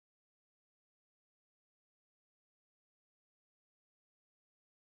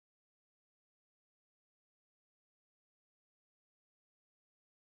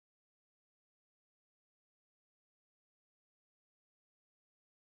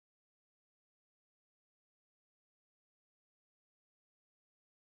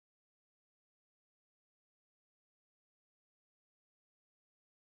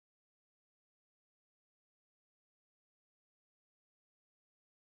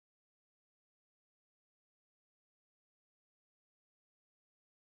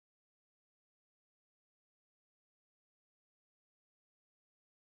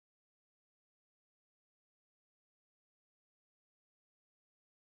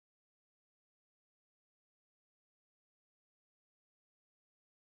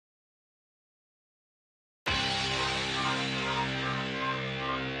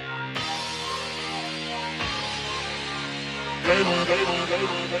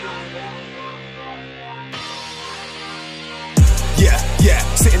Yeah,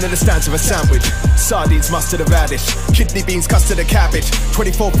 sitting in the stands of a sandwich. Sardines, mustard and radish, kidney beans, custard and cabbage.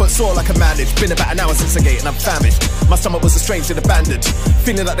 24-foot sore like a manage. Been about an hour since I gate and I'm famished. My stomach was estranged and abandoned,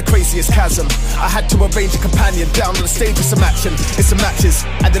 feeling like the craziest chasm. I had to arrange a companion down on the stage with some action. It's some matches,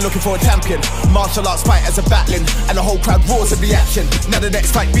 and they're looking for a champion. Martial arts fighters are battling, and the whole crowd roars in reaction. Now the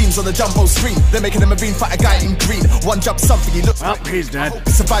next fight beams on the jumbo screen. They're making a marine fight a guy in green. One jump something, he looks like he's dead.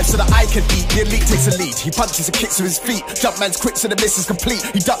 He survives so that I can eat. The elite takes a lead. He punches and kicks with his feet. Jumpman's quick so the miss is complete.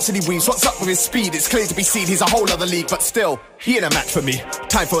 He ducks and he weaves. What's up with his speed? It's clear to be seen he's a whole other league, but still, he ain't a match for me.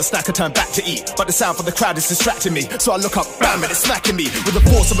 Time for a snack, I turn back to eat, but the sound from the crowd is distracting me. So I look up, bam, and it's smacking me. With the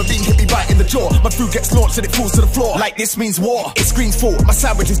force of a beam hit me right in the jaw. My food gets launched and it falls to the floor. Like this means war. It screams for my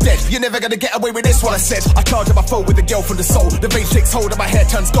sandwich is dead. You're never gonna get away with this, what I said. I charge at my foe with a girl from the soul. The vein takes hold and my hair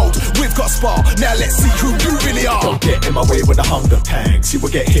turns gold. We've got spar, now let's see who you really are. Don't get in my way with the hunger pangs. You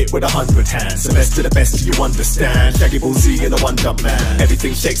will get hit with 100 hands. The best of the best, you understand. Shaggy Bull Z and the one jump man.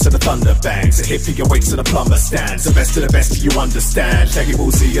 Everything shakes and the thunder bangs. A hippie awakes and a plumber stands. The best of the best, you understand. Shaggy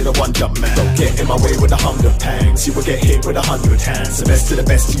Bull Z and the one jump man. Don't get in my way with the hunger pangs. You will get hit with 100 hands. The best of the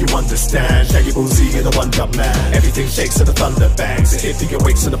best, you understand. Shaggy Bull Z and the one jump man. Everything shakes and the thunder bangs. A hippie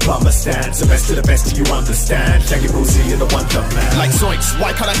awakes and a plumber stands. The best of the best, you understand. Shaggy Bull Z and the one jump man. Like zoinks,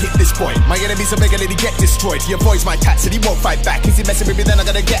 why can't I hit this boy? My enemies are begging and he get destroyed. He avoids my attacks and he won't fight back. Is he messing with me then I'm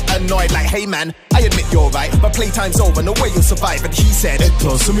gonna get annoyed. Like hey man, I admit you're right, but playtime's over, no way you'll survive. And he said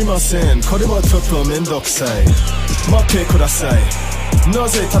すみません、これはちょっとめんどくさい。待ってください。な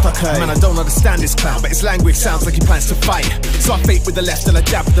ぜ戦い Man, I don't understand this clown, but his language sounds like he plans to fight. So I fake with the left and I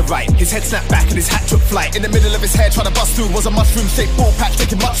jab with the right. His head snapped back and his hat took flight. In the middle of his hair trying to bust through was a mushroom-shaped ball patch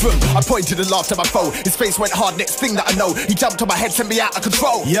taking much room. I pointed and laughed at my foe. His face went hard, next thing that I know, he jumped on my head, sent me out of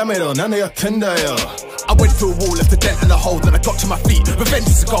control. やめろ、なんでやってんだよ I went through a wall, left a dent and a hole, then I got to my feet. Revenge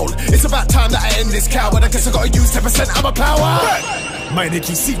is a goal. It's about time that I end this coward. I guess I gotta use 10% of my power. My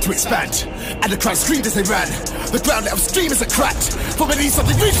energy seemed to expand, and the crowd screamed as they ran. The ground let them scream as it cracked. From beneath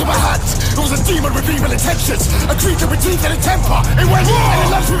something reached in my hands. It was a demon with evil intentions, a creature with teeth and a temper. It went and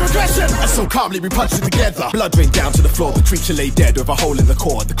it lunged with aggression. And so calmly we punched it together. Blood rained down to the floor. The creature lay dead with a hole in the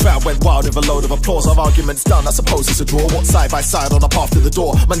core. The crowd went wild with a load of applause. Our arguments done. I suppose it's a draw. Walked side by side on a path to the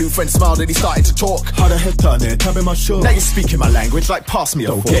door. My new friend smiled and he started to talk. Now you're speaking my language like pass me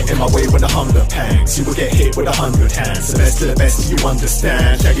a fork. Don't get in my way with the hunger pangs. You will get hit with 100 hands. The best of the best, you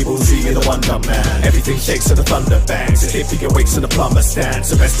understand. Shaggy Bull Z and the one jump man. Everything shakes and the thunder bangs. A hippie awakes and the plumber stands.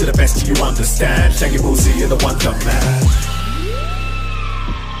 The best of the best, you understand. Shaggy Bull Z and the one jump man.